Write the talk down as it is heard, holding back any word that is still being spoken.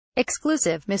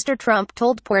Exclusive. Mr. Trump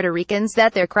told Puerto Ricans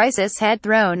that their crisis had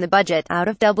thrown the budget out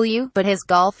of W, but his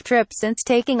Gulf trips since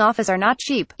taking office are not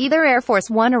cheap, either. Air Force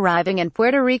One arriving in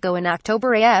Puerto Rico in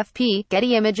October. AFP,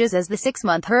 Getty Images As the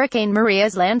 6-month Hurricane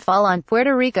Maria's landfall on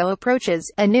Puerto Rico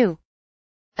approaches, a new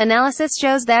analysis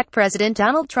shows that President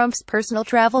Donald Trump's personal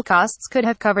travel costs could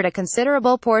have covered a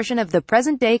considerable portion of the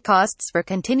present-day costs for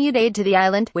continued aid to the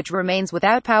island, which remains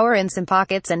without power in some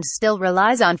pockets and still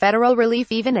relies on federal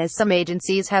relief even as some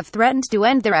agencies have threatened to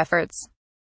end their efforts.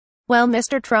 While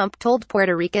Mr. Trump told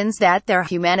Puerto Ricans that their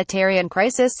humanitarian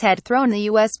crisis had thrown the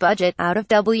U.S. budget out of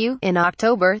W in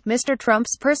October, Mr.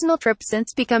 Trump's personal trips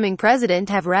since becoming president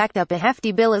have racked up a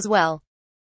hefty bill as well.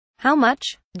 How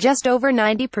much? Just over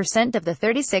 90% of the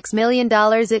 $36 million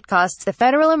it costs the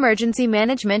Federal Emergency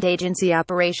Management Agency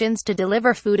operations to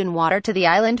deliver food and water to the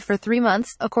island for 3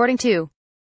 months, according to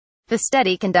the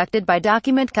study conducted by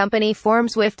document company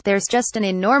FormSwift. There's just an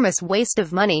enormous waste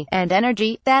of money and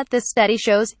energy that the study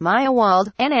shows, Maya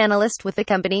Wald, an analyst with the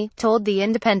company, told The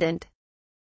Independent.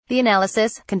 The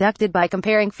analysis, conducted by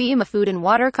comparing FEMA food and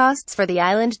water costs for the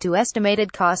island to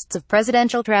estimated costs of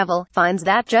presidential travel, finds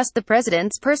that just the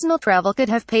president's personal travel could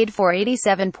have paid for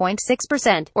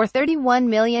 87.6%, or $31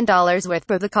 million worth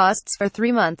of the costs for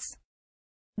 3 months.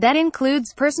 That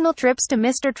includes personal trips to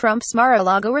Mr. Trump's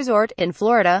Mar-a-Lago resort in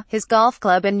Florida, his golf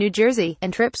club in New Jersey,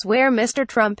 and trips where Mr.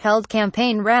 Trump held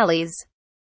campaign rallies.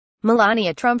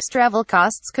 Melania Trump's travel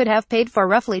costs could have paid for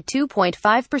roughly 2.5%,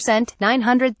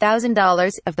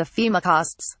 $900,000, of the FEMA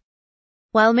costs.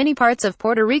 While many parts of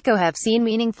Puerto Rico have seen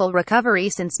meaningful recovery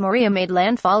since Maria made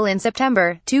landfall in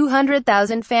September,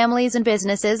 200,000 families and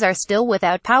businesses are still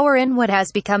without power in what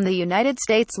has become the United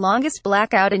States' longest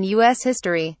blackout in U.S.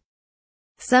 history.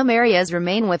 Some areas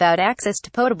remain without access to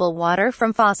potable water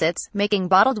from faucets, making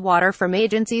bottled water from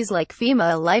agencies like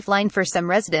FEMA a lifeline for some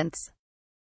residents.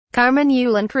 Carmen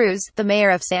Yulín Cruz, the mayor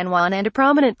of San Juan and a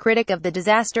prominent critic of the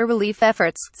disaster relief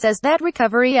efforts, says that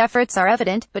recovery efforts are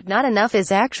evident, but not enough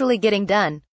is actually getting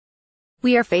done.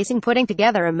 We are facing putting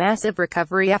together a massive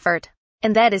recovery effort.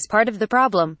 And that is part of the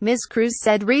problem, Ms. Cruz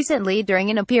said recently during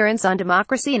an appearance on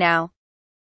Democracy Now!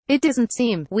 It doesn't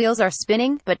seem wheels are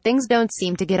spinning, but things don't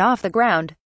seem to get off the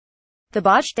ground. The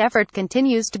botched effort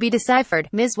continues to be deciphered.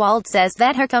 Ms. Wald says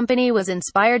that her company was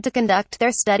inspired to conduct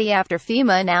their study after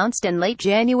FEMA announced in late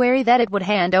January that it would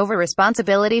hand over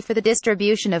responsibility for the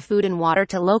distribution of food and water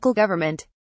to local government.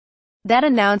 That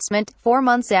announcement, 4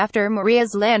 months after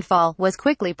Maria's landfall, was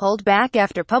quickly pulled back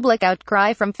after public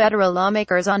outcry from federal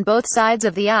lawmakers on both sides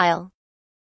of the aisle.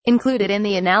 Included in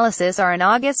the analysis are an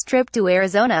August trip to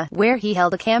Arizona, where he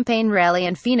held a campaign rally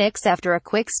in Phoenix after a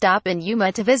quick stop in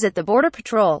Yuma to visit the Border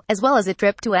Patrol, as well as a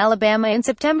trip to Alabama in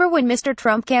September when Mr.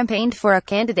 Trump campaigned for a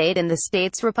candidate in the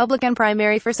state's Republican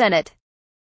primary for Senate.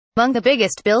 Among the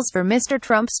biggest bills for Mr.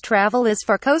 Trump's travel is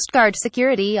for Coast Guard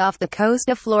security off the coast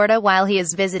of Florida while he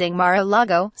is visiting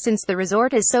Mar-a-Lago, since the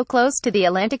resort is so close to the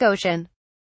Atlantic Ocean.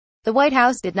 The White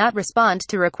House did not respond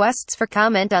to requests for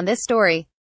comment on this story.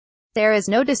 There is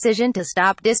no decision to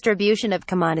stop distribution of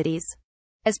commodities.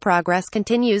 As progress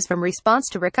continues from response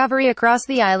to recovery across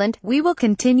the island, we will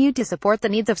continue to support the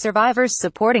needs of survivors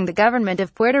supporting the government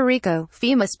of Puerto Rico,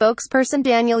 FEMA spokesperson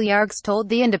Daniel Yargs told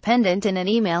The Independent in an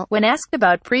email, when asked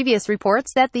about previous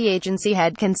reports that the agency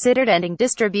had considered ending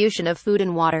distribution of food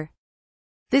and water.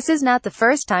 This is not the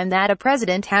first time that a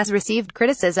president has received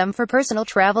criticism for personal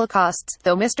travel costs,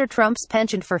 though Mr. Trump's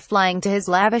penchant for flying to his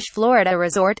lavish Florida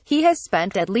resort, he has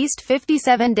spent at least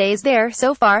 57 days there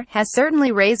so far, has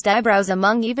certainly raised eyebrows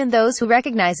among even those who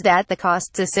recognize that the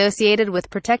costs associated with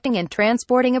protecting and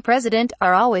transporting a president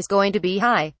are always going to be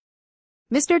high.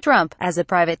 Mr. Trump, as a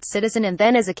private citizen and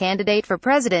then as a candidate for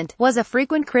president, was a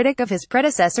frequent critic of his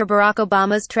predecessor Barack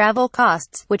Obama's travel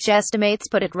costs, which estimates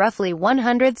put at roughly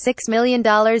 $106 million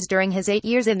during his 8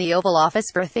 years in the Oval Office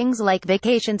for things like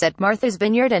vacations at Martha's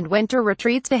Vineyard and winter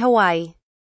retreats to Hawaii.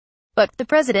 But the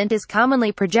president is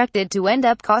commonly projected to end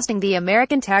up costing the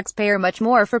American taxpayer much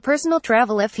more for personal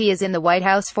travel if he is in the White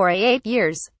House for 8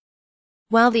 years.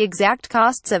 While the exact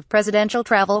costs of presidential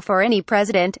travel for any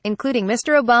president, including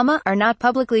Mr. Obama, are not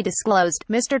publicly disclosed,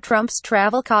 Mr. Trump's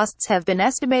travel costs have been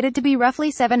estimated to be roughly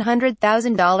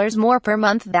 $700,000 more per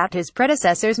month than his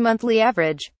predecessor's monthly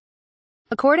average.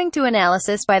 According to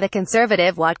analysis by the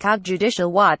conservative Watchdog Judicial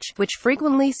Watch, which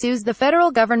frequently sues the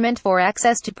federal government for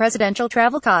access to presidential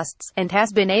travel costs, and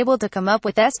has been able to come up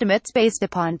with estimates based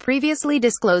upon previously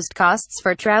disclosed costs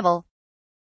for travel.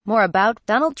 More about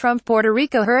Donald Trump. Puerto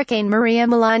Rico Hurricane Maria.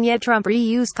 Melania Trump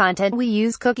reuse content. We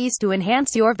use cookies to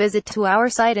enhance your visit to our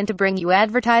site and to bring you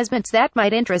advertisements that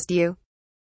might interest you.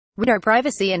 Read our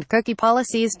privacy and cookie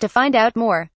policies to find out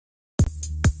more.